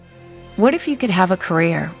What if you could have a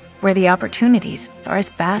career where the opportunities are as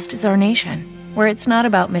vast as our nation, where it's not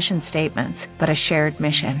about mission statements, but a shared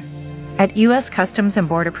mission? At U.S. Customs and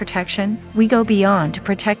Border Protection, we go beyond to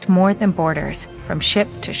protect more than borders. From ship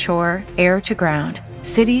to shore, air to ground,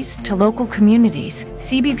 cities to local communities,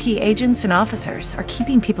 CBP agents and officers are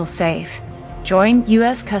keeping people safe. Join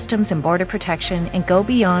U.S. Customs and Border Protection and go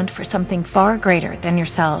beyond for something far greater than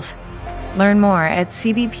yourself. Learn more at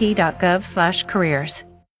cbp.gov/careers.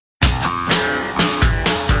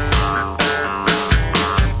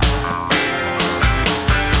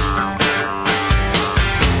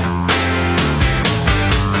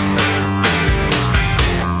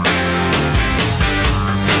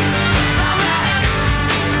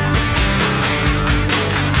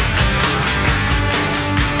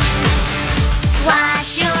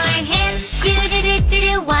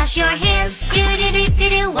 Wash your hands,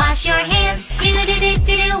 do-do-do-do-do, wash your hands,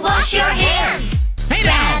 do-do-do-do-do, wash your hands. Hey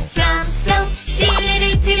now! Grab some soap,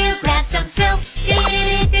 do-do-do-do-do, grab some soap,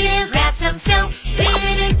 do-do-do-do-do, grab some soap,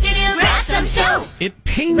 do-do-do-do-do, grab some soap. It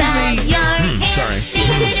pains rub me. Your hands,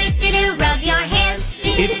 do-do-do-do-do, rub your hands.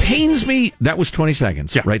 It pains me. That was 20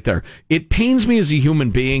 seconds right there. It pains me as a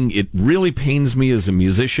human being. It really pains me as a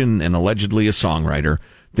musician and allegedly a songwriter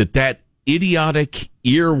that idiotic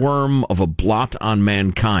earworm of a blot on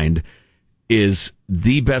mankind is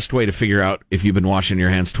the best way to figure out if you've been washing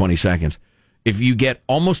your hands 20 seconds. If you get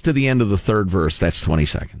almost to the end of the third verse, that's 20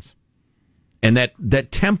 seconds. And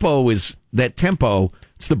that tempo, it's the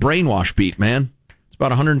brainwash beat, man. It's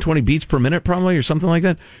about 120 beats per minute probably or something like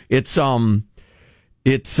that. It's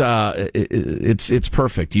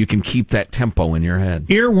perfect. You can keep that tempo in your head.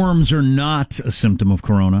 Earworms are not a symptom of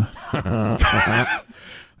corona.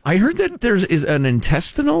 I heard that there's an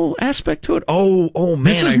intestinal aspect to it. Oh man,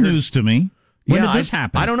 this is news to me. When did this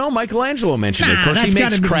happen? I don't know. Michelangelo mentioned it. Of course, he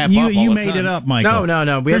makes crap up all the time. You made it up, Michael.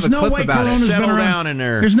 No. We have a clip about it. Settle down in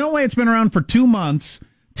there. There's no way it's been around for 2 months.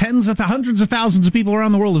 Hundreds of thousands of people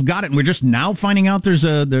around the world have got it, and we're just now finding out there's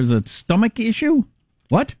a stomach issue.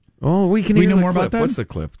 What? Oh, we can hear more about that. What's the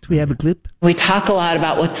clip? Do we have a clip? We talk a lot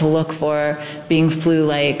about what to look for being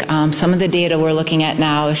flu-like. Some of the data we're looking at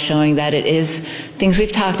now is showing that it is things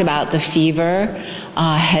we've talked about, the fever,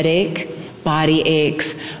 headache, body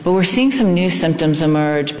aches, but we're seeing some new symptoms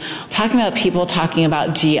emerge. Talking about people talking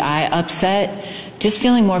about GI upset, just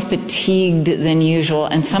feeling more fatigued than usual,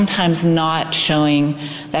 and sometimes not showing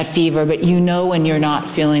that fever, but you know when you're not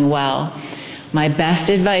feeling well. My best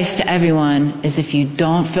advice to everyone is if you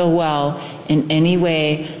don't feel well in any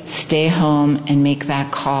way, stay home and make that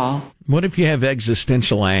call. What if you have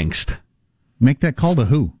existential angst? Make that call to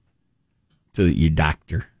who? To your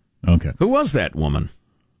doctor. Okay. Who was that woman?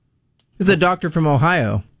 It's a doctor from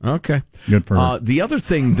Ohio. Okay. Good for her. The other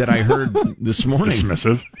thing that I heard this morning.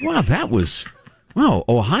 Dismissive. Wow,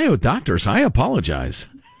 Ohio doctors, I apologize.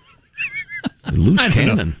 Loose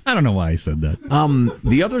cannon. I don't know why I said that.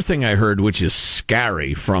 The other thing I heard, which is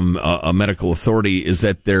scary from a medical authority, is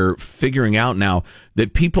that they're figuring out now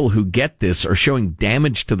that people who get this are showing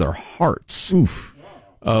damage to their hearts. Oof.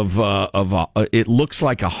 It looks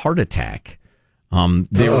like a heart attack.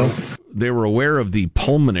 They were aware of the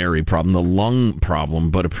pulmonary problem, the lung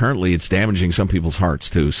problem, but apparently it's damaging some people's hearts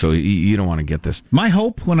too. So you don't want to get this. My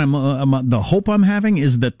hope, the hope I'm having,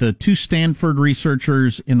 is that the two Stanford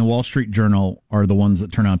researchers in the Wall Street Journal are the ones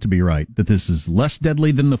that turn out to be right. That this is less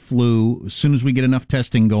deadly than the flu. As soon as we get enough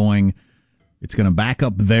testing going, it's going to back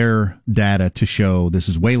up their data to show this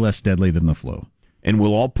is way less deadly than the flu. And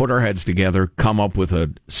we'll all put our heads together, come up with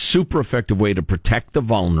a super effective way to protect the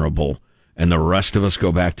vulnerable, and the rest of us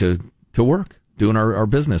go back to work, doing our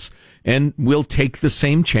business. And we'll take the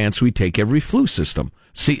same chance we take every flu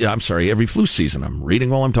every flu season. I'm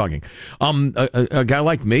reading while I'm talking. A guy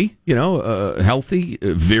like me, healthy,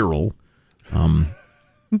 virile.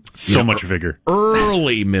 Much vigor.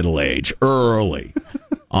 Early middle age,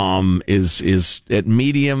 is at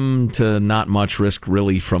medium to not much risk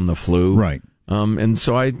really from the flu. Right. And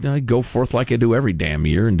so I go forth like I do every damn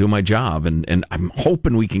year and do my job. And I'm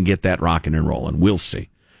hoping we can get that rocking and rolling. We'll see.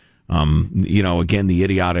 Again, the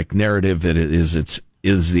idiotic narrative that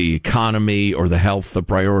is the economy or the health the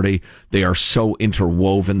priority. They are so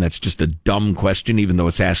interwoven. That's just a dumb question, even though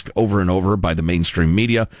it's asked over and over by the mainstream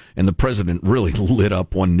media. And the president really lit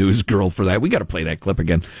up one news girl for that. We got to play that clip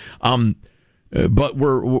again. But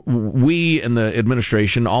we and the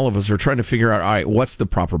administration, all of us are trying to figure out, all right, what's the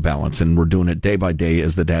proper balance? And we're doing it day by day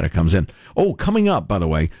as the data comes in. Oh, coming up, by the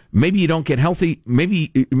way, maybe you don't get maybe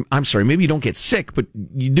you don't get sick, but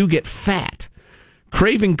you do get fat.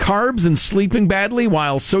 Craving carbs and sleeping badly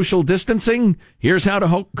while social distancing? Here's how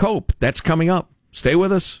to cope. That's coming up. Stay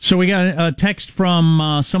with us. So we got a text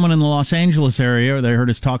from someone in the Los Angeles area. They heard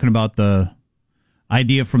us talking about the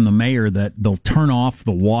idea from the mayor that they'll turn off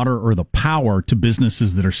the water or the power to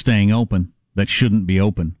businesses that are staying open, that shouldn't be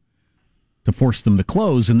open, to force them to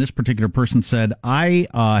close. And this particular person said, I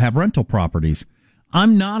have rental properties.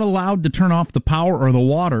 I'm not allowed to turn off the power or the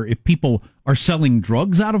water if people are selling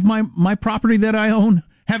drugs out of my property that I own,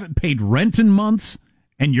 haven't paid rent in months,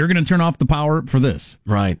 and you're going to turn off the power for this.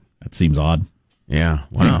 Right. That seems odd. Yeah.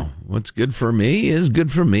 Wow. What's good for me is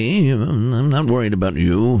good for me. I'm not worried about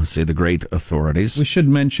you, say the great authorities. We should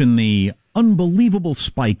mention the unbelievable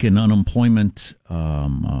spike in unemployment.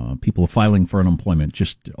 People filing for unemployment.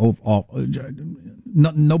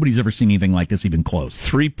 Nobody's ever seen anything like this, even close.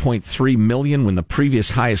 3.3 million when the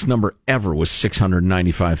previous highest number ever was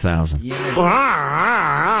 695,000.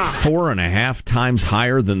 Yeah. 4.5 times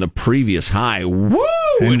higher than the previous high. Woo!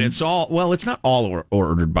 And it's it's not all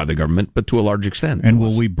ordered by the government, but to a large extent. And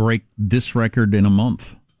will we break this record in a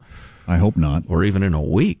month? I hope not. Or even in a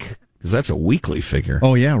week, because that's a weekly figure.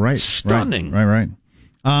 Oh, yeah, right. Stunning. Right.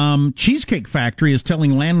 Cheesecake Factory is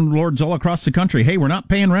telling landlords all across the country, hey, we're not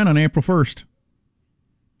paying rent on April 1st.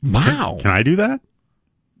 Wow. Can I do that?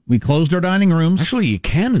 We closed our dining rooms. Actually, you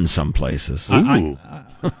can in some places. Ooh.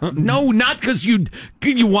 No, not because you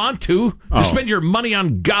want to spend your money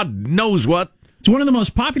on God knows what. It's one of the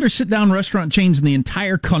most popular sit-down restaurant chains in the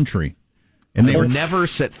entire country. And they never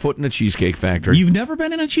set foot in a Cheesecake Factory. You've never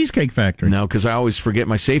been in a Cheesecake Factory? No, because I always forget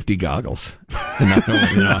my safety goggles.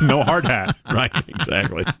 No hard hat. Right,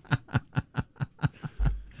 exactly.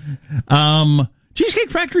 Cheesecake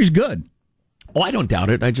Factory's good. Oh, I don't doubt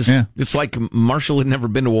it. It's like Marshall had never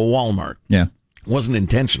been to a Walmart. Yeah. It wasn't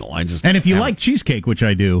intentional. And if you like cheesecake, which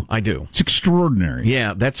I do. It's extraordinary.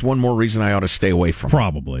 Yeah, that's one more reason I ought to stay away from it.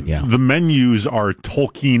 Probably. Yeah. The menus are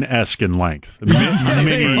Tolkien-esque in length.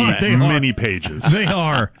 Many pages. They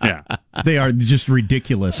are. Yeah. They are just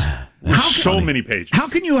ridiculous. Many pages. How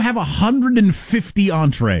can you have 150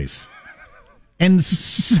 entrees and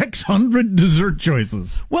 600 dessert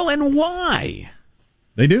choices? Well, and why?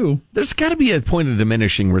 They do. There's got to be a point of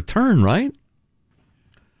diminishing return, right?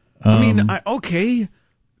 I mean,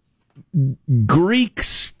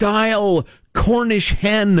 Greek-style Cornish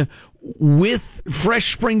hen with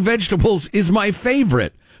fresh spring vegetables is my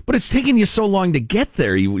favorite. But it's taking you so long to get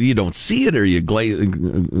there. You don't see it, or you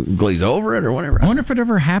glaze over it, or whatever. I wonder if it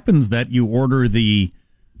ever happens that you order the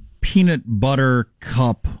peanut butter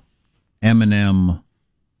cup M&M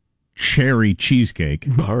cherry cheesecake.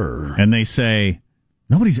 Brr. And they say,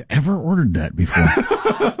 nobody's ever ordered that before.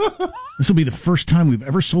 This will be the first time we've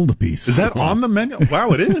ever sold a piece. Is that on the menu?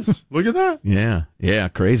 Wow, it is. Look at that. Yeah,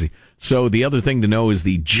 crazy. So the other thing to know is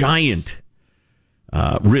the giant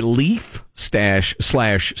relief /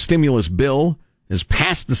 stimulus bill has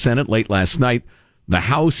passed the Senate late last night. The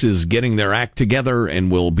House is getting their act together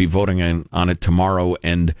and will be voting on it tomorrow.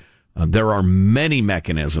 And there are many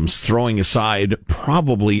mechanisms, throwing aside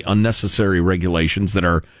probably unnecessary regulations that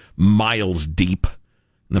are miles deep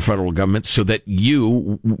in the federal government, so that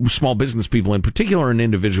you, small business people in particular, and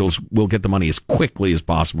individuals will get the money as quickly as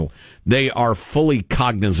possible. They are fully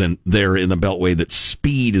cognizant there in the Beltway that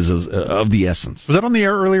speed is of the essence. Was that on the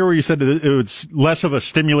air earlier where you said that it's less of a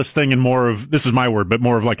stimulus thing and more of, this is my word, but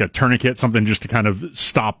more of like a tourniquet, something just to kind of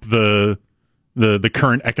stop the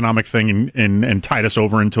current economic thing and tide us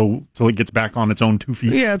over until it gets back on its own 2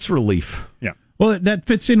 feet? Yeah, it's relief. Yeah. Well, that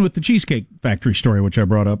fits in with the Cheesecake Factory story, which I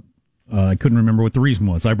brought up. I couldn't remember what the reason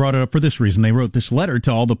was. I brought it up for this reason. They wrote this letter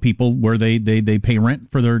to all the people where they pay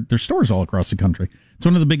rent for their stores all across the country. It's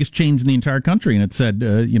one of the biggest chains in the entire country, and it said,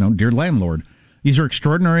 dear landlord, these are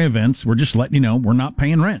extraordinary events. We're just letting you know we're not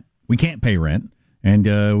paying rent. We can't pay rent,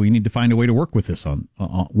 and we need to find a way to work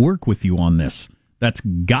with you on this. That's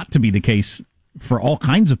got to be the case for all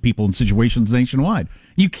kinds of people in situations nationwide.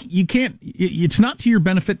 You can't. It's not to your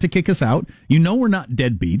benefit to kick us out. We're not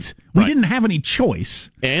deadbeats. We didn't have any choice.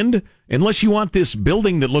 And unless you want this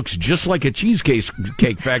building that looks just like a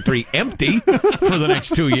cheesecake factory empty for the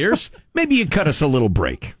next 2 years, maybe you cut us a little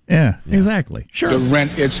break. Yeah, exactly. Sure. The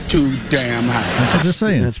rent is too damn high. That's what they're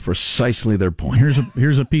saying. That's precisely their point.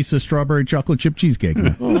 Here's a piece of strawberry chocolate chip cheesecake.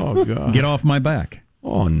 Oh God! Get off my back.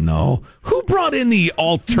 Oh no! Who brought in the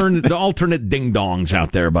alternate ding dongs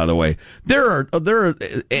out there? By the way, they're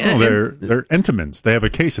Entenmann's. They have a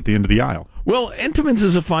case at the end of the aisle. Well, Entenmann's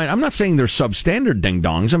is a fine. I'm not saying they're substandard ding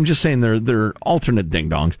dongs. I'm just saying they're alternate ding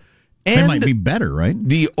dongs. They might be better, right?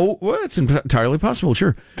 It's entirely possible.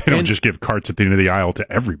 Sure, they don't just give carts at the end of the aisle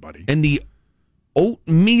to everybody. And the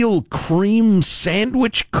oatmeal cream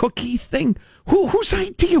sandwich cookie thing. Whose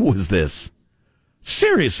idea was this?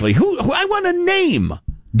 Seriously, who I want a name.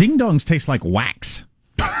 Ding dongs taste like wax.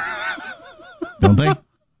 Don't they?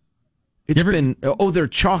 Their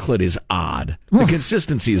chocolate is odd. The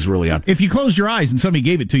consistency is really odd. If you closed your eyes and somebody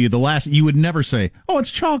gave it to you, you would never say, "Oh,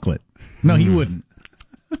 it's chocolate." No, you wouldn't.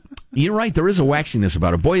 You're right. There is a waxiness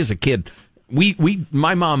about it. Boy, as a kid,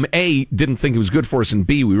 my mom, A, didn't think it was good for us, and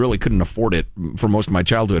B, we really couldn't afford it for most of my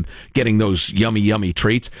childhood, getting those yummy, yummy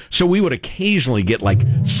treats. So we would occasionally get like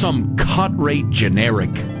some cut rate generic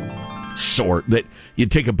sort that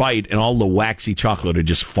you'd take a bite and all the waxy chocolate would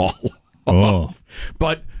just fall off.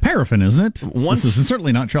 But paraffin, isn't it? This is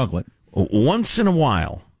certainly not chocolate. Once in a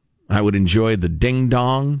while, I would enjoy the ding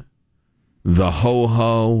dong, the ho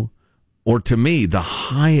ho, or to me, the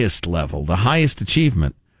highest level, the highest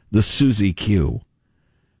achievement, the Suzy Q,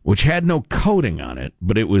 which had no coating on it,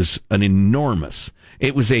 but it was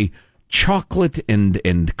it was a chocolate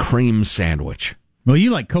and cream sandwich. Well,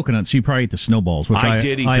 you like coconuts, so you probably eat the snowballs, which I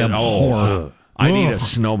did eat I abhor. I'd eat a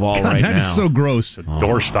snowball God, right now. That is so gross.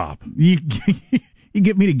 Doorstop. You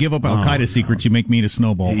get me to give up Al-Qaeda secrets, you make me eat a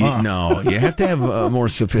snowball. No, you have to have a more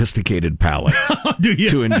sophisticated palate Do you?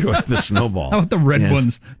 to enjoy the snowball. How about the red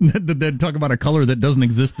ones that talk about a color that doesn't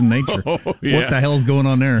exist in nature? Oh, yeah. What the hell's going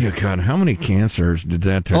on there? Yeah, God, how many cancers did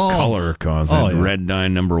that color cause? That red dye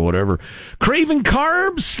number, whatever. Craving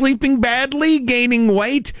carbs, sleeping badly, gaining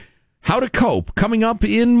weight. How to cope, coming up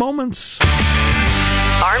in moments.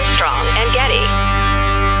 Armstrong and Getty.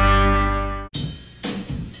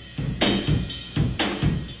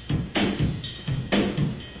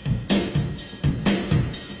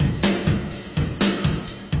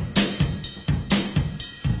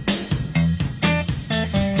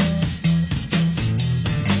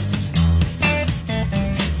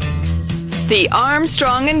 The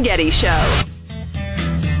Armstrong and Getty Show.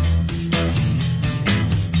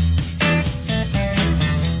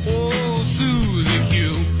 Oh, Suzy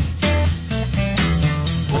Q.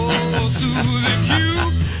 Oh, Suzy Q.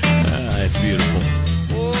 That's beautiful.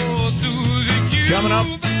 Oh, Suzy Q. Coming up,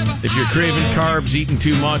 if you're craving carbs, eating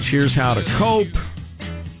too much, here's how to cope.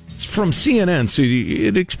 It's from CNN, so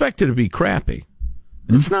you'd expect it to be crappy.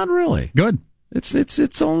 It's not really. Good.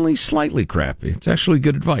 It's only slightly crappy. It's actually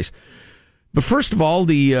good advice. But first of all,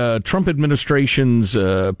 the Trump administration's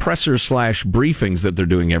presser/briefings that they're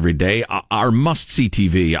doing every day are must-see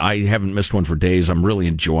TV. I haven't missed one for days. I'm really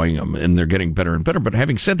enjoying them, and they're getting better and better. But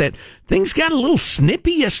having said that, things got a little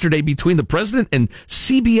snippy yesterday between the president and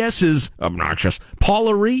CBS's obnoxious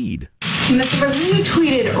Paula Reed. Mr. President, you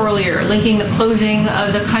tweeted earlier linking the closing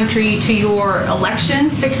of the country to your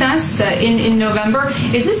election success in November.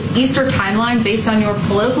 Is this Easter timeline based on your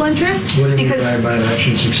political interests? What do you mean by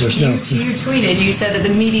election success? No. You tweeted, you said that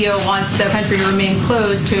the media wants the country to remain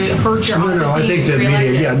closed to hurt your odds of being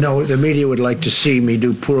reelected. The media would like to see me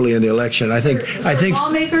do poorly in the election. I think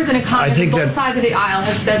lawmakers and economists on both sides of the aisle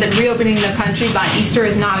have said that reopening the country by Easter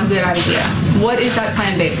is not a good idea. What is that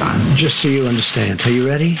plan based on? Just so you understand. Are you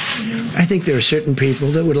ready? I think there are certain people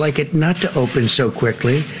that would like it not to open so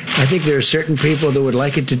quickly. I think there are certain people that would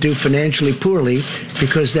like it to do financially poorly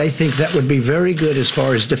because they think that would be very good as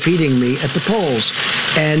far as defeating me at the polls.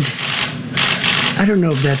 And I don't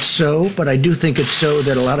know if that's so, but I do think it's so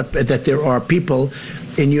that there are people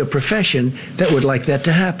in your profession that would like that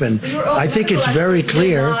to happen. I think it's very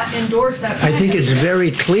clear. I think it's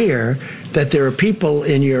very clear that there are people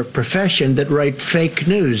in your profession that write fake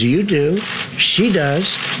news. You do. She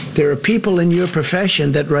does. There are people in your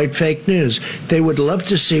profession that write fake news. They would love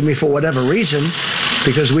to see me for whatever reason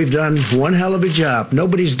because we've done one hell of a job.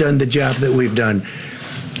 Nobody's done the job that we've done.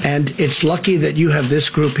 And it's lucky that you have this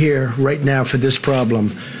group here right now for this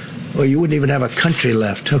problem. Or you wouldn't even have a country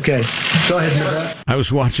left. Okay. Go ahead. I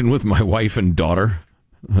was watching with my wife and daughter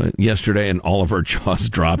yesterday, and all of our jaws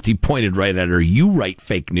dropped. He pointed right at her. You write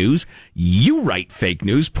fake news. You write fake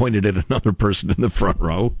news. Pointed at another person in the front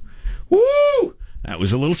row. Woo! That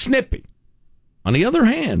was a little snippy. On the other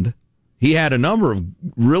hand, he had a number of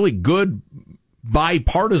really good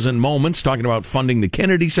bipartisan moments, talking about funding the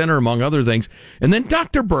Kennedy Center, among other things. And then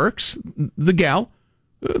Dr. Birx, the gal,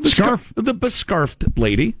 the bescarfed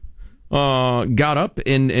lady, got up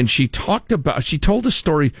and she told a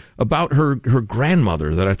story about her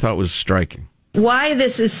grandmother that I thought was striking. Why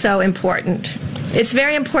this is so important. It's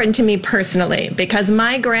very important to me personally because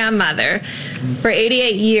my grandmother for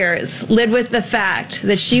 88 years lived with the fact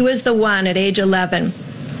that she was the one at age 11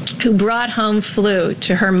 who brought home flu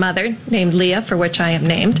to her mother, named Leah, for which I am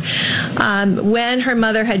named, when her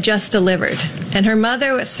mother had just delivered. And her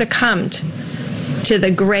mother succumbed to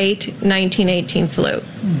the great 1918 flu.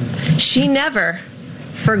 She never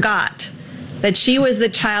forgot that she was the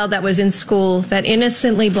child that was in school that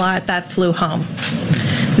innocently brought that flu home.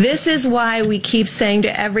 This is why we keep saying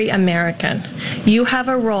to every American, you have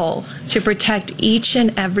a role to protect each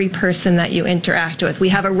and every person that you interact with. We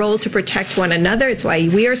have a role to protect one another. It's why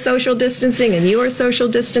we are social distancing and you are social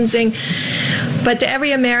distancing. But to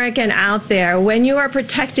every American out there, when you are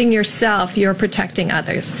protecting yourself, you're protecting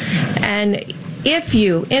others. And if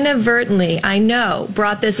you inadvertently, I know,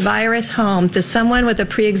 brought this virus home to someone with a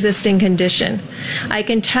pre-existing condition, I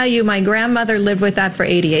can tell you my grandmother lived with that for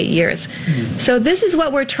 88 years. So this is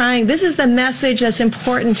what we're trying. This is the message that's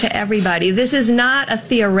important to everybody. This is not a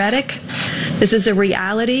theoretic. This is a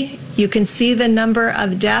reality. You can see the number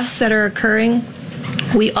of deaths that are occurring.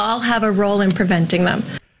 We all have a role in preventing them.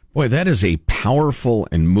 Boy, that is a powerful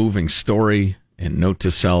and moving story. And note to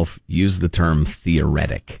self, use the term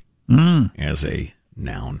theoretic as a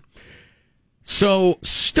noun. So,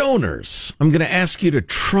 stoners, I'm going to ask you to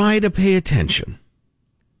try to pay attention.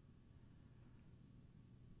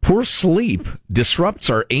 Poor sleep disrupts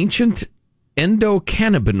our ancient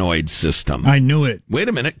endocannabinoid system. I knew it. Wait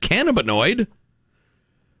a minute, cannabinoid,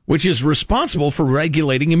 which is responsible for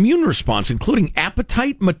regulating immune response, including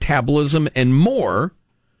appetite, metabolism, and more,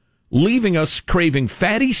 leaving us craving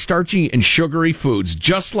fatty, starchy, and sugary foods,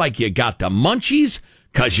 just like you got the munchies,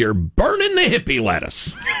 because you're burning the hippie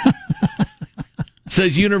lettuce.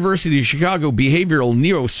 Says University of Chicago behavioral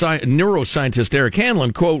neuroscientist Eric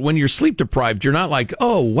Hanlon, quote, when you're sleep deprived, you're not like,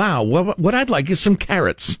 oh, wow, what I'd like is some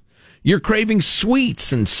carrots. You're craving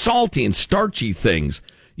sweets and salty and starchy things.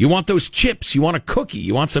 You want those chips. You want a cookie.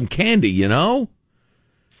 You want some candy, you know?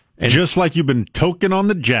 And just like you've been toking on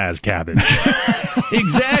the jazz cabbage.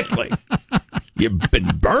 Exactly. You've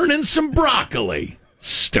been burning some broccoli,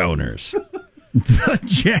 stoners. The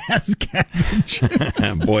jazz cabbage.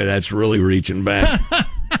 Boy, that's really reaching back.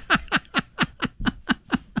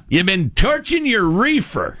 You've been torching your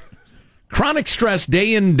reefer. Chronic stress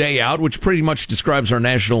day in, day out, which pretty much describes our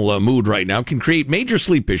national mood right now, can create major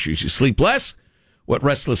sleep issues. You sleep less. What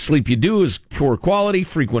restless sleep you do is poor quality,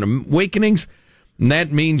 frequent awakenings. And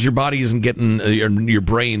that means your body isn't getting your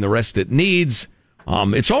brain the rest it needs.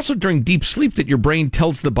 It's also during deep sleep that your brain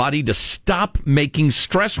tells the body to stop making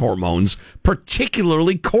stress hormones,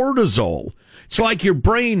 particularly cortisol. It's like your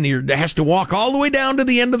brain has to walk all the way down to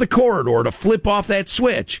the end of the corridor to flip off that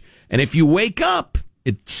switch. And if you wake up,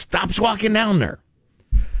 it stops walking down there.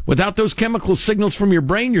 Without those chemical signals from your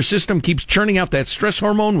brain, your system keeps churning out that stress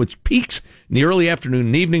hormone, which peaks in the early afternoon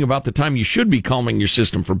and evening, about the time you should be calming your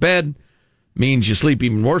system for bed. Means you sleep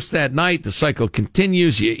even worse that night. The cycle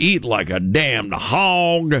continues. You eat like a damned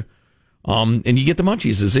hog. And you get the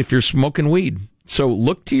munchies as if you're smoking weed. So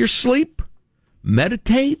look to your sleep,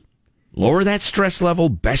 meditate, lower that stress level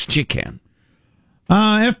best you can.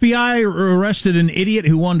 FBI arrested an idiot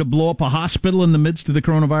who wanted to blow up a hospital in the midst of the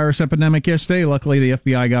coronavirus epidemic yesterday. Luckily, the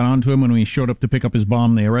FBI got onto him when he showed up to pick up his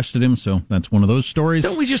bomb. They arrested him, so that's one of those stories.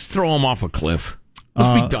 Don't we just throw him off a cliff? Let's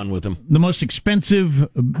be done with him. The most expensive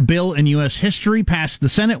bill in U.S. history passed the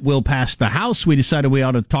Senate, will pass the House. We decided we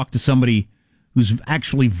ought to talk to somebody who's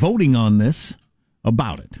actually voting on this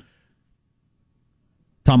about it.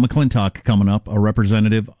 Tom McClintock coming up, a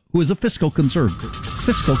representative who is a fiscal conservative.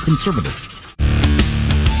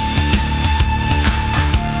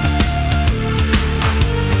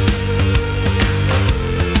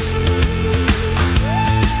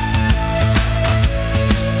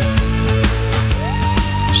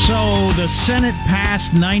 So the Senate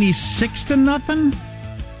passed 96-0.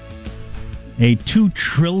 A $2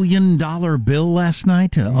 trillion bill last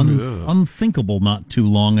night. Unthinkable not too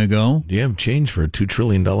long ago. Do you have change for a $2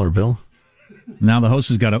 trillion bill? Now the House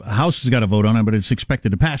has got to vote on it, but it's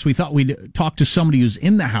expected to pass. We thought we'd talk to somebody who's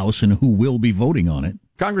in the House and who will be voting on it.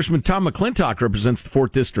 Congressman Tom McClintock represents the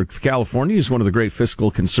 4th District of California. He's one of the great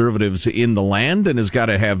fiscal conservatives in the land and has got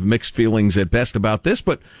to have mixed feelings at best about this,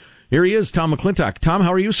 but here he is, Tom McClintock. Tom,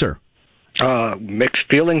 how are you, sir? Mixed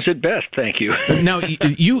feelings at best, thank you. Now,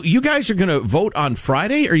 you guys are going to vote on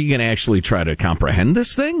Friday? Or are you going to actually try to comprehend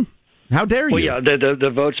this thing? How dare you? Well, yeah, the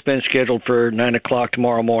vote's been scheduled for 9 o'clock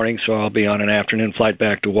tomorrow morning, so I'll be on an afternoon flight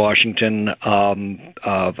back to Washington.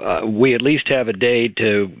 We at least have a day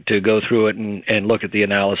to go through it and look at the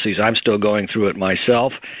analyses. I'm still going through it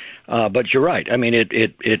myself. But you're right. I mean,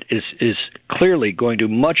 it is clearly going to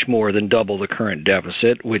much more than double the current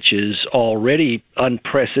deficit, which is already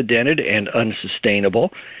unprecedented and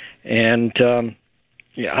unsustainable. And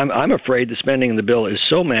I'm afraid the spending in the bill is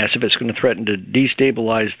so massive it's going to threaten to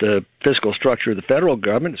destabilize the fiscal structure of the federal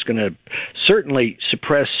government. It's going to certainly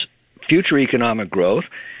suppress future economic growth,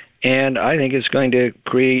 and I think it's going to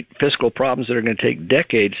create fiscal problems that are going to take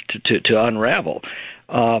decades to unravel.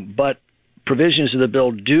 But provisions of the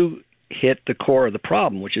bill do hit the core of the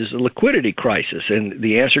problem, which is a liquidity crisis. And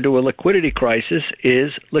the answer to a liquidity crisis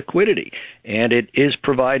is liquidity. And it is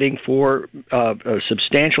providing for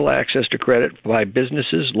substantial access to credit by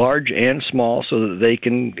businesses, large and small, so that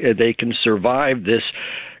they can survive this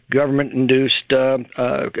government-induced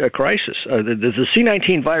crisis. The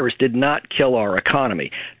C-19 virus did not kill our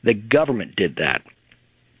economy. The government did that.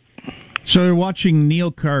 So you're watching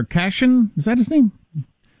Neil Karkashian, is that his name?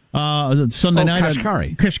 Sunday night.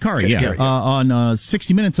 Kashkari, yeah. On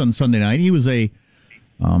 60 Minutes on Sunday night. He was a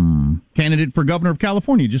candidate for governor of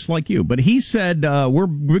California, just like you. But he said, we're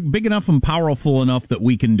big enough and powerful enough that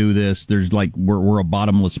we can do this. There's we're a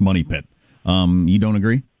bottomless money pit. You don't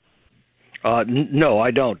agree? No, I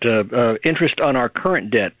don't. Interest on our current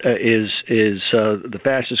debt is the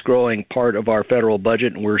fastest growing part of our federal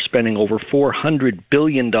budget, and we're spending over $400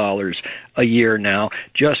 billion a year now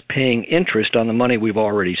just paying interest on the money we've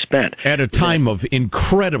already spent. At a time of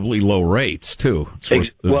incredibly low rates, too.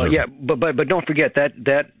 Well, yeah, but don't forget that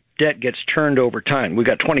debt gets turned over time. We've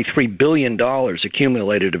got $23 billion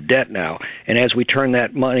accumulated of debt now, and as we turn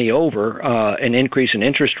that money over, an increase in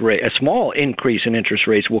interest rate, a small increase in interest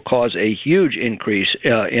rates will cause a huge increase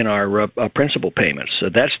in our principal payments. So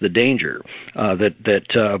that's the danger, that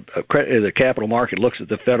the capital market looks at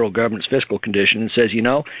the federal government's fiscal condition and says,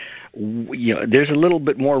 there's a little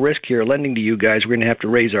bit more risk here lending to you guys. We're going to have to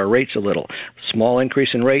raise our rates a little. Small increase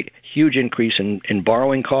in rate, huge increase in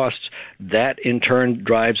borrowing costs. That, in turn,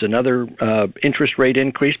 drives another interest rate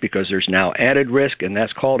increase because there's now added risk, and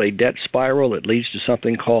that's called a debt spiral. It leads to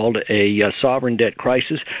something called a sovereign debt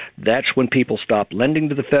crisis. That's when people stop lending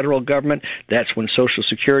to the federal government. That's when Social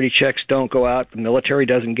Security checks don't go out. The military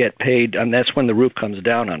doesn't get paid, and that's when the roof comes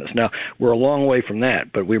down on us. Now, we're a long way from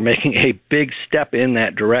that, but we're making a big step in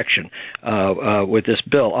that direction with this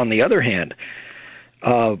bill. On the other hand,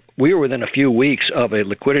 we were within a few weeks of a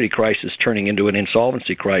liquidity crisis turning into an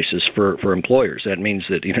insolvency crisis for employers. That means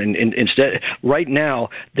that instead, right now,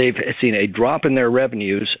 they've seen a drop in their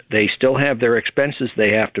revenues. They still have their expenses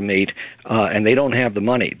they have to meet, and they don't have the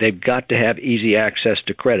money. They've got to have easy access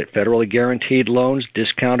to credit, federally guaranteed loans,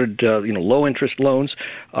 discounted, low interest loans.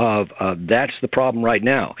 That's the problem right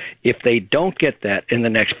now. If they don't get that in the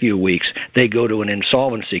next few weeks, they go to an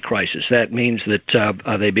insolvency crisis. That means that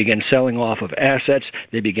they begin selling off of assets.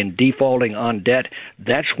 They begin defaulting on debt.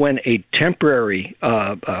 That's when a temporary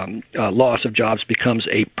loss of jobs becomes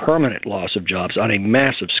a permanent loss of jobs on a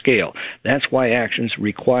massive scale. That's why action's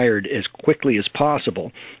required as quickly as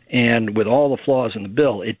possible. And with all the flaws in the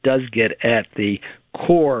bill, it does get at the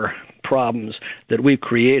core problems that we've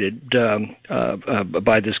created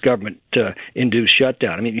by this government-induced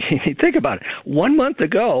shutdown. I mean, think about it. 1 month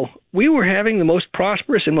ago, we were having the most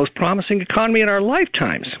prosperous and most promising economy in our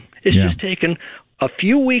lifetimes. It's just taken a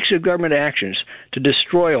few weeks of government actions to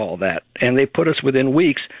destroy all that, and they put us within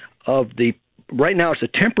weeks of right now it's a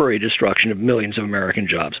temporary destruction of millions of American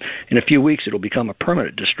jobs. In a few weeks, it'll become a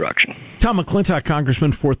permanent destruction. Tom McClintock,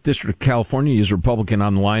 Congressman, 4th District, California, is Republican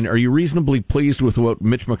on the line. Are you reasonably pleased with what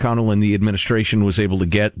Mitch McConnell and the administration was able to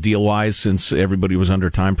get deal-wise since everybody was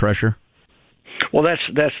under time pressure? Well,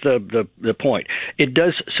 that's the point. It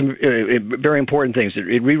does some very important things.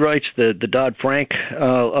 It rewrites the Dodd-Frank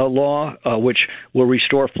law, which will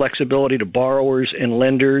restore flexibility to borrowers and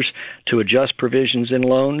lenders to adjust provisions in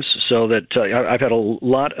loans. So that I've had a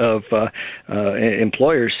lot of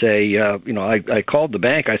employers say, I called the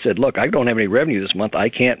bank. I said, look, I don't have any revenue this month. I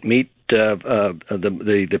can't meet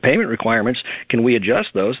the payment requirements. Can we adjust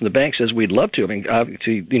those? And the bank says we'd love to. I mean,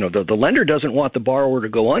 obviously, the lender doesn't want the borrower to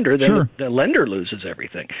go under. Then the lender loses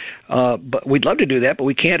everything. But we'd love to do that, but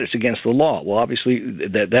we can't. It's against the law. Well, obviously,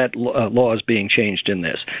 that law is being changed in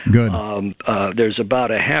this. Good. There's about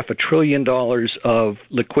 $500 billion of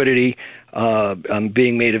liquidity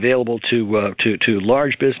being made available to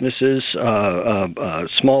large businesses.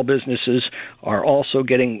 Small businesses are also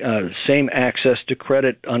getting same access to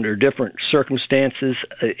credit under different circumstances.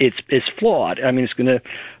 It's flawed. I mean, it's going to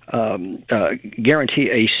guarantee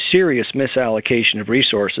a serious misallocation of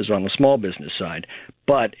resources on the small business side,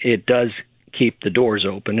 but it does keep the doors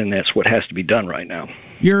open, and that's what has to be done right now.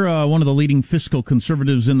 You're one of the leading fiscal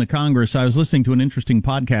conservatives in the Congress. I was listening to an interesting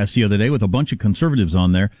podcast the other day with a bunch of conservatives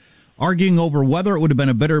on there, arguing over whether it would have been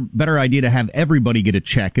a better idea to have everybody get a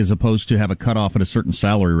check as opposed to have a cutoff at a certain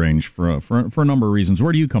salary range for a number of reasons.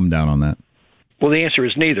 Where do you come down on that? Well, the answer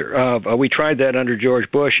is neither. We tried that under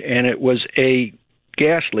George Bush, and it was a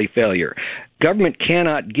ghastly failure. Government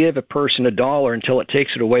cannot give a person $1 until it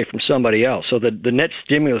takes it away from somebody else. So the net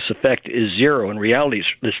stimulus effect is zero. In reality,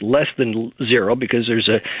 it's less than zero because there's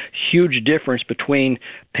a huge difference between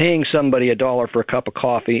paying somebody $1 for a cup of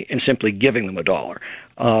coffee and simply giving them $1.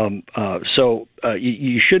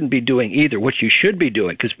 You shouldn't be doing either. What you should be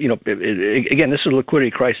doing, because again, this is a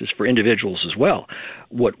liquidity crisis for individuals as well.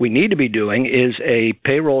 What we need to be doing is a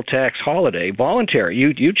payroll tax holiday, voluntary.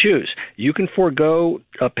 You choose. You can forego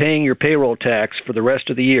paying your payroll tax for the rest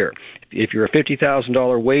of the year. If you're a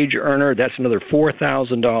 $50,000 wage earner, that's another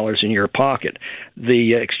 $4,000 in your pocket.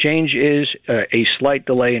 The exchange is a slight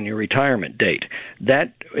delay in your retirement date.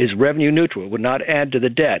 That is revenue neutral. It would not add to the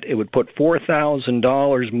debt. It would put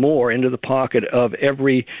 $4,000 more into the pocket of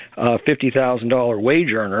every $50,000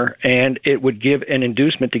 wage earner, and it would give an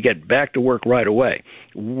inducement to get back to work right away.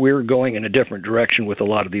 We're going in a different direction with a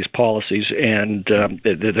lot of these policies, and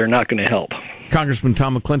they're not going to help. Congressman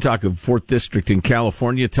Tom McClintock of 4th District in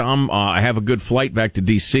California. Tom, I have a good flight back to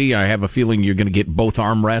D.C. I have a feeling you're going to get both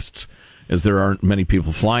armrests, as there aren't many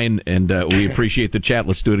people flying, and we appreciate the chat.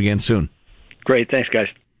 Let's do it again soon. Great. Thanks, guys.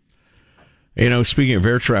 Speaking of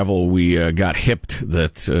air travel, we got hipped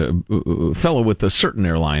that a fellow with a certain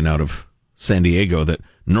airline out of San Diego that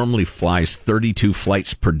normally flies 32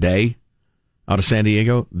 flights per day out of San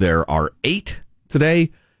Diego. There are 8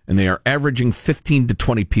 today, and they are averaging 15 to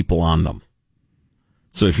 20 people on them.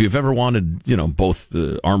 So if you've ever wanted, both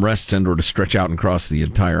the armrests and or to stretch out and cross the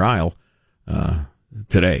entire aisle,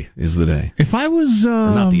 today is the day. If I was... Or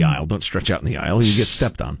not the aisle. Don't stretch out in the aisle. You get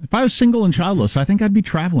stepped on. If I was single and childless, I think I'd be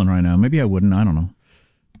traveling right now. Maybe I wouldn't. I don't know.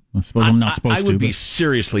 I suppose I'm not supposed to. I would be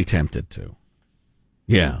seriously tempted to.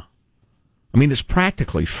 Yeah. I mean, it's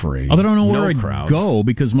practically free. I don't know where I'd crowds. go,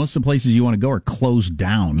 because most of the places you want to go are closed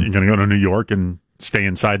down. You're going to go to New York and stay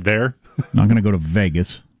inside there? I'm going to go to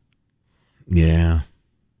Vegas. Yeah.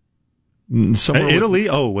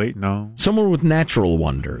 Italy? No. Somewhere with natural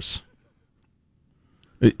wonders.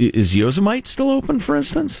 Is Yosemite still open, for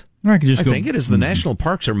instance? Or I could just I think it is. The national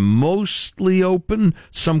parks are mostly open,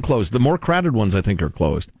 some closed. The more crowded ones, I think, are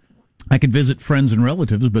closed. I could visit friends and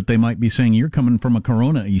relatives, but they might be saying, you're coming from a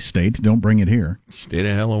Corona-y state. Don't bring it here. Stay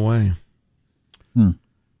the hell away.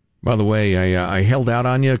 By the way, I held out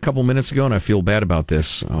on you a couple minutes ago, and I feel bad about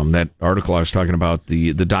this. That article I was talking about,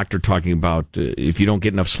 the doctor talking about if you don't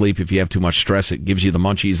get enough sleep, if you have too much stress, it gives you the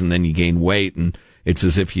munchies, and then you gain weight, and it's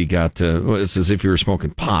as if you got, it's as if you were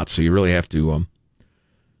smoking pot. So you really have to,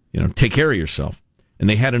 take care of yourself. And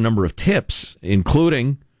they had a number of tips,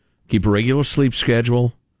 including keep a regular sleep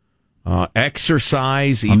schedule,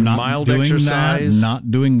 exercise, even mild exercise. Not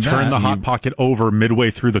doing that. Turn the hot pocket over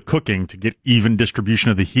midway through the cooking to get even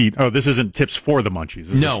distribution of the heat. Oh, this isn't tips for the munchies.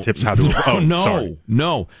 This is tips how to...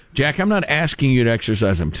 No. Jack, I'm not asking you to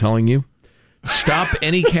exercise. I'm telling you, stop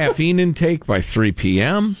any caffeine intake by 3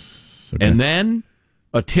 p.m. Okay. And then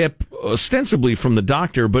a tip ostensibly from the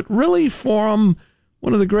doctor, but really from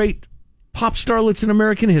one of the great pop starlets in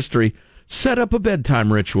American history, set up a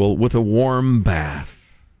bedtime ritual with a warm bath.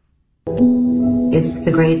 It's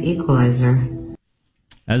the great equalizer.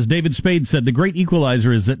 As David Spade said, the great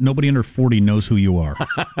equalizer is that nobody under 40 knows who you are.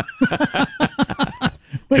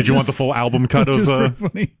 Did you want the full album cut of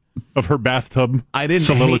her bathtub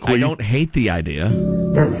soliloquy? I don't hate the idea.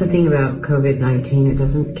 That's the thing about COVID-19. It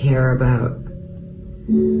doesn't care about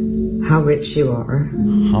how rich you are.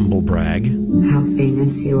 Humble brag. How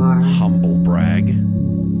famous you are. Humble brag.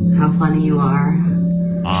 How funny you are.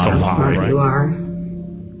 How smart you are.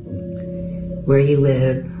 Where you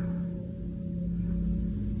live,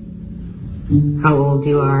 how old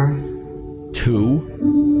you are, 2,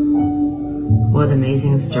 what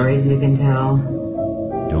amazing stories you can tell.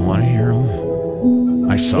 Don't want to hear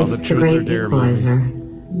them. I saw it's the Truth or Dare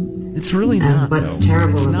movie. It's really not. What's though.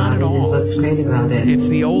 terrible it's about it is what's great about it. It's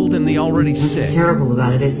the old and the already sick. What's terrible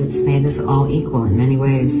about it is it's made us all equal in many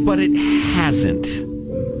ways. But it hasn't.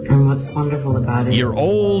 And what's wonderful about it? You're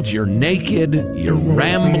old, you're naked, you're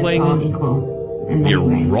rambling, all equal in many you're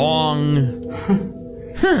ways. wrong.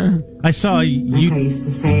 I saw you. Like I used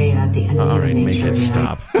to say at the end of all right, nature, make it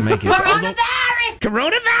stop. Make it Coronavirus!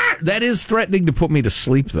 Coronavirus! That is threatening to put me to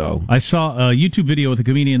sleep, though. I saw a YouTube video with a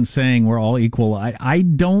comedian saying we're all equal. I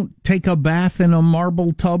don't take a bath in a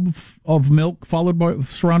marble tub of milk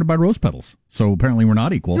surrounded by rose petals. So apparently we're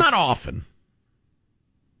not equal. Not often.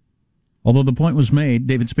 Although the point was made,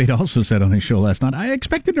 David Spade also said on his show last night, I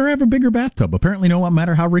expected her to have a bigger bathtub. Apparently, no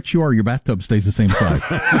matter how rich you are, your bathtub stays the same size.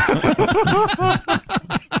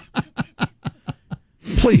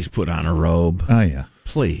 Please put on a robe. Oh, yeah.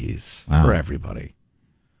 Please. Wow. For everybody.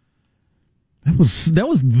 That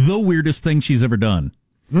was the weirdest thing she's ever done.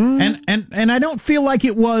 And I don't feel like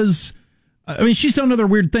it was... I mean, she's done other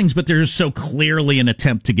weird things, but there's so clearly an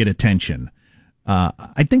attempt to get attention.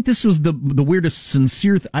 I think this was the weirdest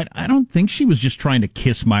sincere... I don't think she was just trying to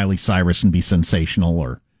kiss Miley Cyrus and be sensational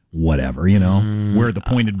or whatever, wear the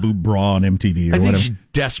pointed boob bra on MTV or I think whatever. she's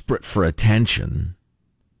desperate for attention.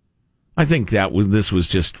 I think this was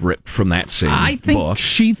just ripped from that same I think book.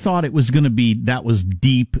 she thought it was going to be, that was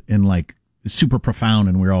deep and like super profound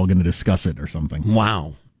and we're all going to discuss it or something.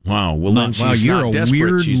 Wow. Well, then she's you're not a desperate.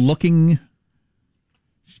 weird She's looking...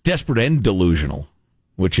 desperate and delusional,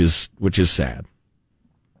 which is sad.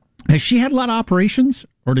 Has she had a lot of operations,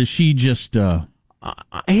 or does she just... I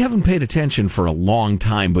haven't paid attention for a long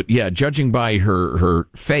time, but yeah, judging by her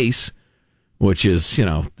face, which is,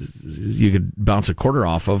 you could bounce a quarter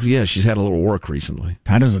off of, yeah, she's had a little work recently.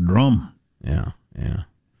 Tight as a drum. Yeah.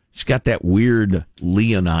 She's got that weird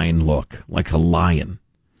leonine look, like a lion.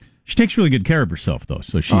 She takes really good care of herself, though.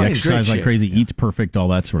 So she exercises like crazy, eats perfect, all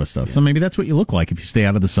that sort of stuff. Yeah. So maybe that's what you look like if you stay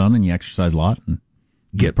out of the sun and you exercise a lot. And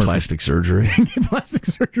get plastic surgery. Get plastic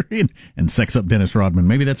surgery and sex up Dennis Rodman.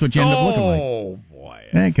 Maybe that's what you end up looking like. Oh, boy.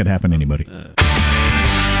 It could happen to anybody.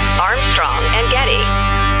 Armstrong and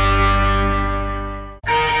Getty.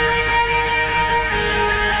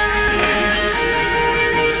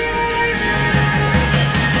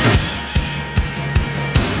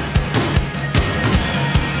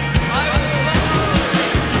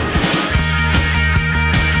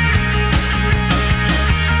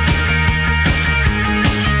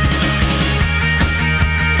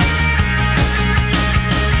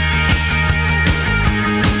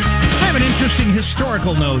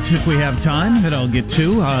 Historical note, if we have time, that I'll get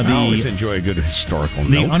to. I always enjoy a good historical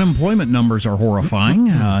note. The unemployment numbers are horrifying,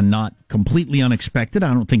 not completely unexpected.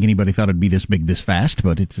 I don't think anybody thought it'd be this big this fast,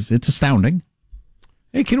 but it's astounding.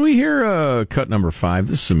 Hey, can we hear cut number 5?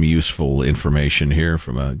 This is some useful information here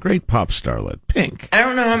from a great pop starlet, Pink. I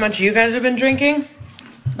don't know how much you guys have been drinking,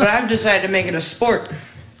 but I've decided to make it a sport.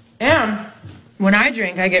 And when I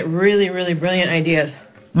drink, I get really, really brilliant ideas.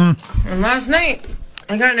 And last night,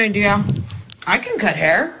 I got an idea. I can cut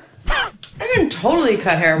hair. I can totally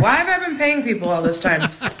cut hair. Why have I been paying people all this time?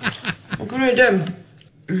 Look what I did.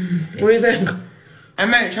 What do you think? I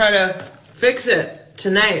might try to fix it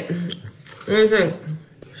tonight. What do you think?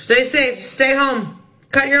 Stay safe. Stay home.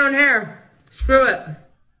 Cut your own hair. Screw it.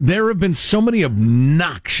 There have been so many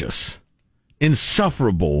obnoxious,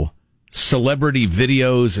 insufferable celebrity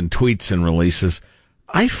videos and tweets and releases.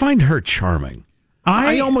 I find her charming.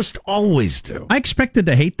 I almost always do. I expected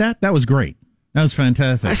to hate that. That was great. That was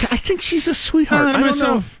fantastic. I think she's a sweetheart. I don't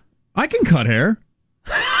know if I can cut hair.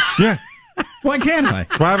 Yeah. Why can't I?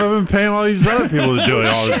 Why have I been paying all these other people to do it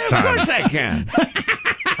all this time? Of course I can.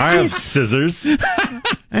 I have scissors.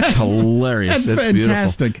 That's hilarious. That's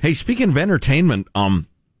fantastic. Beautiful. Hey, speaking of entertainment, an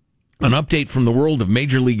update from the world of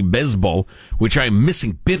Major League Baseball, which I'm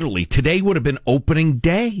missing bitterly. Today would have been opening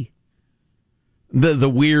day. The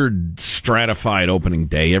weird stratified opening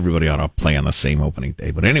day. Everybody ought to play on the same opening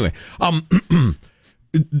day. But anyway,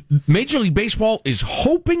 Major League Baseball is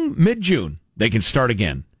hoping mid-June they can start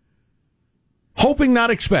again. Hoping,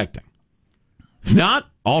 not expecting. If not,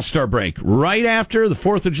 All-Star break. Right after the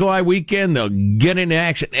 4th of July weekend, they'll get into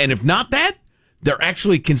action. And if not that, they're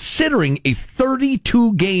actually considering a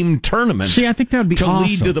 32-game tournament. See, I think that would be to awesome.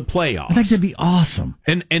 lead to the playoffs. I think that'd be awesome.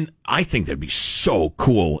 And I think that'd be so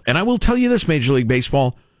cool. And I will tell you this, Major League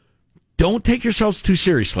Baseball, don't take yourselves too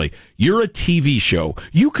seriously. You're a TV show.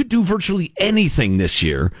 You could do virtually anything this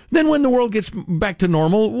year. Then when the world gets back to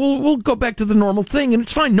normal, we'll go back to the normal thing, and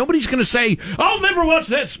it's fine. Nobody's going to say, I'll never watch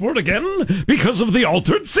that sport again because of the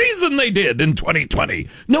altered season they did in 2020.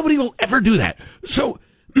 Nobody will ever do that. So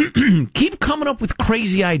keep coming up with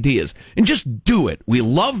crazy ideas and just do it. We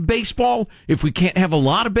love baseball. If we can't have a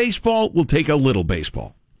lot of baseball, we'll take a little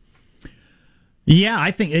baseball. Yeah, I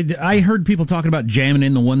think I heard people talking about jamming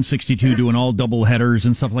in the 162, doing all double headers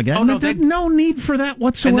and stuff like that. Oh, no, no need for that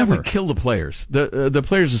whatsoever. And that would kill the players. The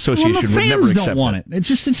Players Association the would never accept don't want it.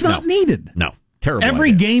 It's not needed. No, terrible.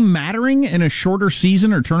 Every game mattering in a shorter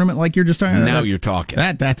season or tournament like you're just talking about. Now you're talking.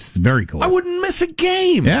 That's very cool. I wouldn't miss a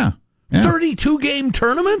game. Yeah. 32-game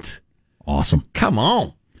tournament? Awesome. Come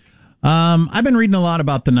on. I've been reading a lot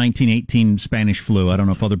about the 1918 Spanish flu. I don't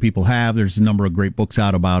know if other people have. There's a number of great books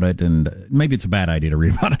out about it, and maybe it's a bad idea to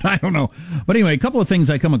read about it. I don't know. But anyway, a couple of things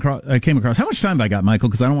I came across. How much time have I got, Michael?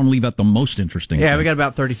 Because I don't want to leave out the most interesting thing. We got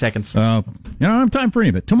about 30 seconds. I don't have time for any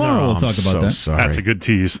of it. Tomorrow we'll talk about that. Sorry. That's a good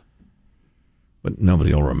tease. But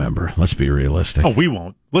nobody will remember. Let's be realistic. Oh, we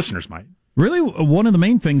won't. Listeners might. Really, one of the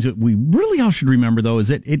main things that we really all should remember, though, is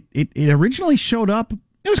that it originally showed up.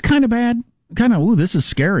 It was kind of bad. Kind of, this is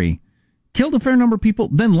scary. Killed a fair number of people,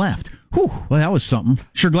 then left. Whew, well, that was something.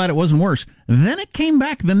 Sure glad it wasn't worse. Then it came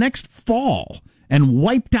back the next fall and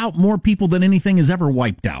wiped out more people than anything has ever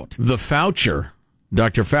wiped out. The Foucher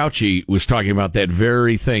Dr. Fauci was talking about that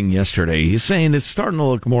very thing yesterday. He's saying it's starting to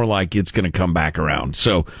look more like it's going to come back around.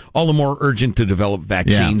 So all the more urgent to develop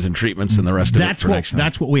vaccines and treatments and the rest of it for next time.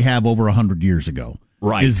 That's what we have over 100 years ago.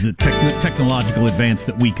 Right. Is the technological advance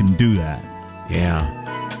that we can do that. Yeah.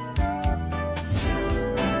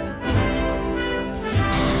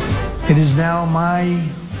 It is now my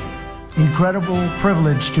incredible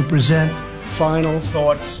privilege to present final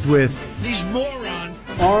thoughts with These morons.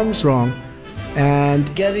 Armstrong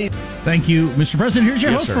and Getty. Thank you, Mr. President. Here's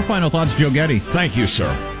your host for Final Thoughts, Joe Getty. Thank you,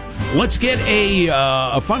 sir. Let's get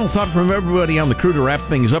a final thought from everybody on the crew to wrap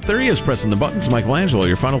things up. There he is, pressing the buttons. Michelangelo,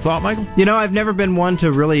 your final thought, Michael? You know, I've never been one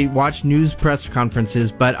to really watch news press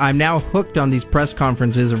conferences, but I'm now hooked on these press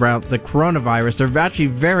conferences about the coronavirus. They're actually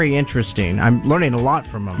very interesting. I'm learning a lot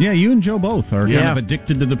from them. Yeah, you and Joe both are kind of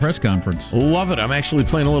addicted to the press conference. Love it. I'm actually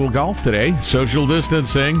playing a little golf today. Social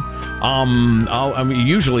distancing. I'm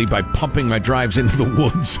usually by pumping my drives into the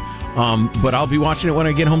woods. But I'll be watching it when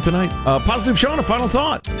I get home tonight. Positive Sean, a final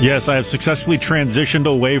thought. Yes, I have successfully transitioned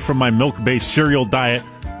away from my milk-based cereal diet.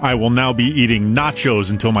 I will now be eating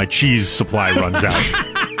nachos until my cheese supply runs out.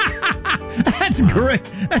 That's great.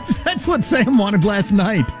 That's what Sam wanted last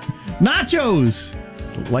night. Nachos.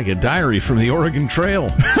 It's like a diary from the Oregon Trail.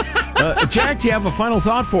 Jack, do you have a final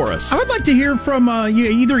thought for us? I would like to hear from you.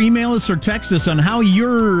 Either email us or text us on how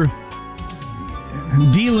you're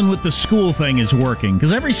dealing with the school thing is working,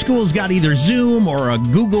 because every school's got either Zoom or a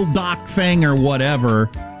Google Doc thing or whatever.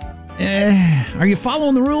 Are you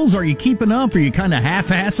following the rules? Are you keeping up? Are you kind of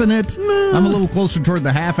half-assing it? I'm a little closer toward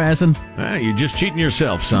the half-assing. You're just cheating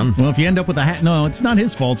yourself, son. Well, if you end up with no, it's not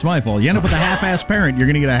his fault, it's my fault. You end up with a half-ass parent, you're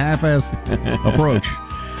going to get a half-ass approach.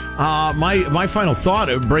 My final thought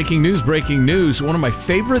of breaking news. One of my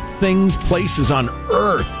favorite places on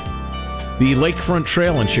earth. The Lakefront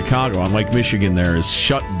Trail in Chicago on Lake Michigan there is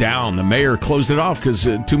shut down. The mayor closed it off because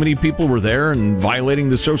too many people were there and violating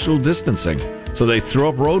the social distancing. So they threw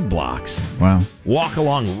up roadblocks. Wow. Walk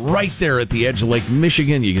along right there at the edge of Lake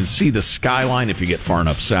Michigan. You can see the skyline if you get far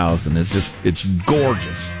enough south, and it's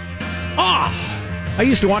gorgeous. I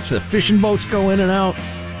used to watch the fishing boats go in and out.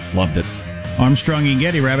 Loved it. Armstrong and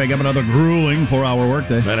Getty, Rabbi, got another grueling 4-hour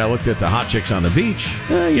workday. Then I looked at the hot chicks on the beach.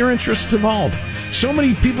 Your interests evolve. So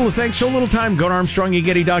many people to thank, so little time. Go to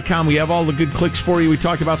ArmstrongandGetty.com. We have all the good clicks for you. We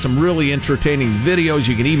talked about some really entertaining videos.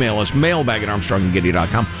 You can email us, mailbag at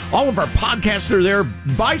ArmstrongandGetty.com. All of our podcasts are there.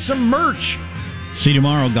 Buy some merch. See you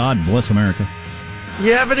tomorrow. God bless America.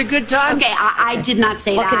 You having a good time? Okay, I did not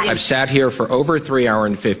say that. I've sat here for over 3 hours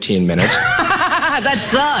and 15 minutes. That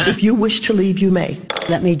sucks. If you wish to leave, you may.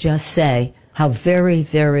 Let me just say how very,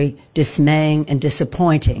 very dismaying and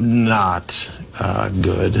disappointing. Not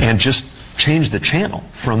good. And just change the channel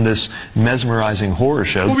from this mesmerizing horror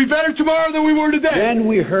show. We'll be better tomorrow than we were today. Then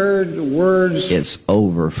we heard words. It's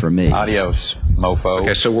over for me. Adios, mofo.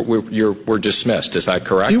 Okay, so we're dismissed. Is that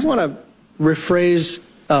correct? Do you want to rephrase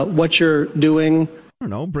what you're doing? I don't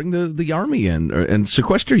know. Bring the army in and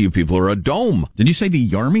sequester you people, or a dome. Did you say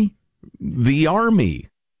the army? The army.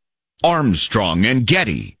 Armstrong and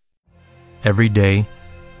Getty. Every day,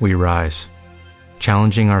 we rise,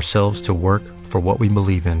 challenging ourselves to work for what we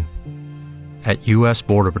believe in. At U.S.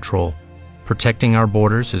 Border Patrol, protecting our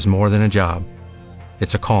borders is more than a job.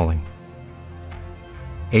 It's a calling.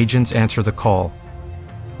 Agents answer the call,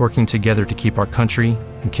 working together to keep our country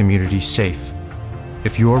and communities safe.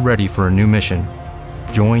 If you're ready for a new mission,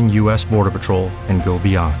 join U.S. Border Patrol and go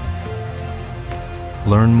beyond.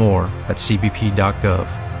 Learn more at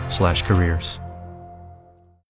cbp.gov/careers.